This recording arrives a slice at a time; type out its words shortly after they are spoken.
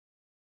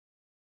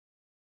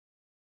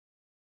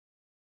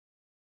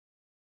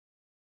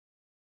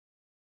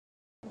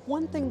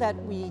One thing that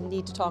we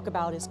need to talk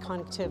about is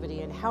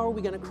connectivity and how are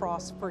we going to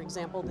cross, for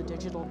example, the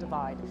digital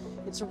divide.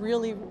 It's a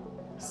really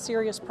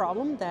serious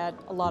problem that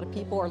a lot of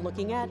people are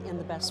looking at and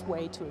the best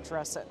way to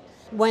address it.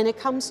 When it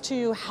comes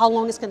to how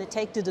long it's going to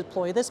take to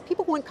deploy this,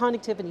 people want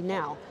connectivity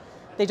now.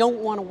 They don't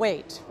want to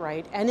wait,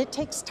 right? And it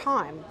takes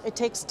time. It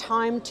takes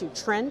time to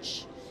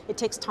trench. It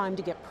takes time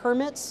to get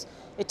permits.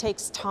 It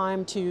takes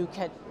time to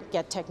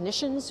get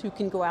technicians who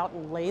can go out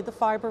and lay the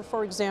fiber,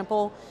 for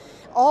example.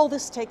 All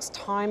this takes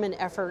time and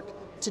effort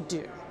to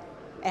do.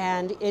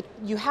 And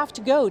you have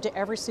to go to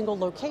every single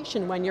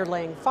location when you're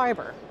laying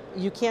fiber.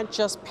 You can't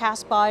just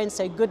pass by and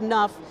say, good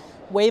enough,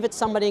 wave at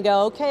somebody and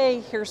go, okay,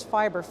 here's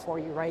fiber for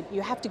you, right?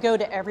 You have to go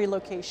to every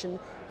location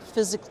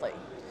physically.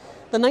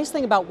 The nice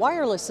thing about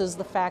wireless is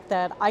the fact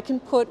that I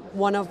can put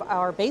one of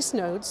our base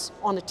nodes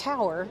on a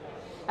tower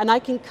and I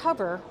can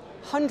cover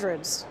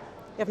hundreds,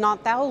 if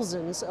not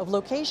thousands, of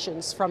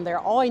locations from there.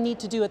 All I need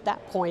to do at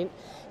that point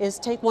is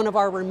take one of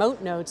our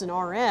remote nodes in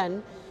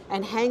RN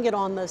and hang it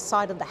on the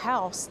side of the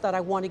house that I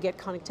want to get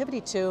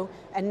connectivity to,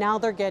 and now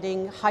they're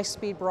getting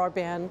high-speed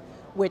broadband,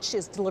 which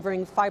is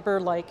delivering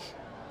fiber-like,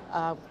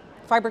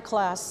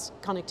 fiber-class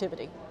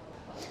connectivity.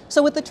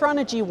 So with the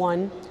Tarana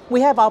G1,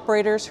 we have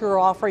operators who are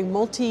offering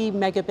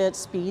multi-megabit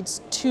speeds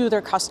to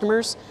their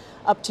customers,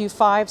 up to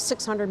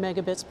 600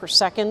 megabits per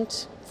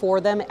second for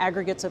them,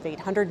 aggregates of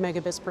 800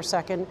 megabits per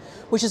second,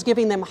 which is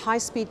giving them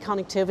high-speed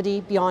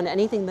connectivity beyond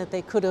anything that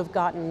they could have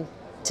gotten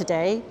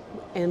today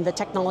in the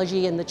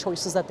technology and the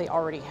choices that they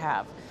already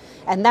have.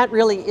 And that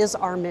really is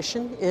our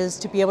mission, is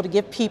to be able to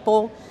give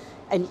people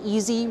an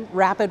easy,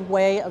 rapid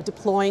way of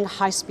deploying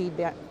high-speed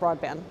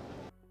broadband.